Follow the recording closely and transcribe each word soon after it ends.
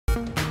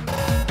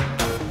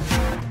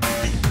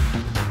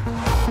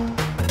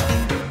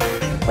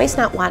Waste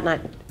Not, Want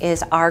Not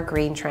is our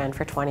green trend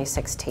for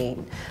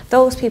 2016.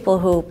 Those people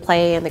who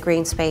play in the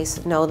green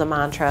space know the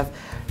mantra of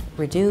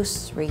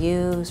reduce,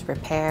 reuse,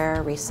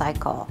 repair,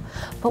 recycle.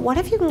 But what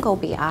if you can go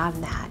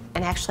beyond that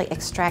and actually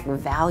extract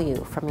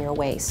value from your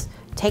waste?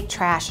 Take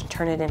trash and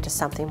turn it into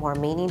something more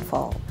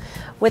meaningful.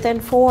 Within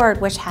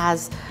Ford, which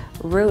has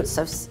roots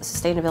of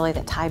sustainability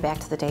that tie back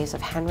to the days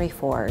of Henry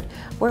Ford,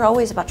 we're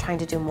always about trying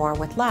to do more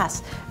with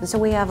less. And so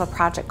we have a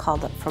project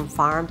called From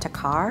Farm to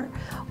Car,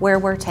 where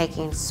we're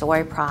taking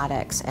soy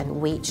products and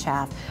wheat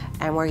chaff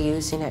and we're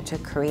using it to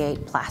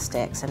create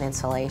plastics and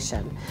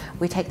insulation.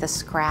 We take the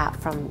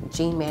scrap from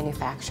jean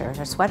manufacturers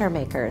or sweater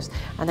makers,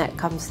 and that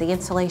comes the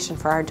insulation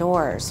for our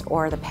doors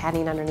or the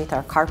padding underneath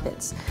our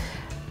carpets.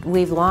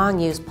 We've long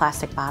used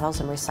plastic bottles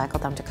and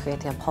recycled them to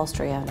create the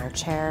upholstery on our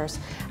chairs.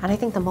 And I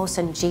think the most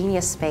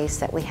ingenious space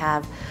that we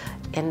have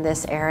in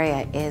this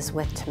area is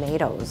with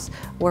tomatoes.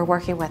 We're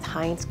working with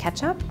Heinz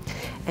ketchup,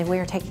 and we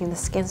are taking the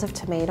skins of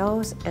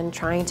tomatoes and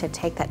trying to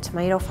take that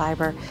tomato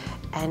fiber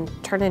and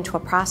turn it into a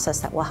process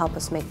that will help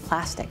us make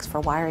plastics for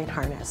wiring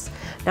harness.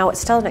 Now, it's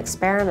still an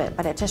experiment,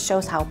 but it just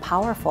shows how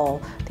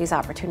powerful these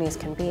opportunities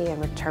can be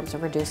in terms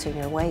of reducing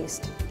your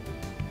waste.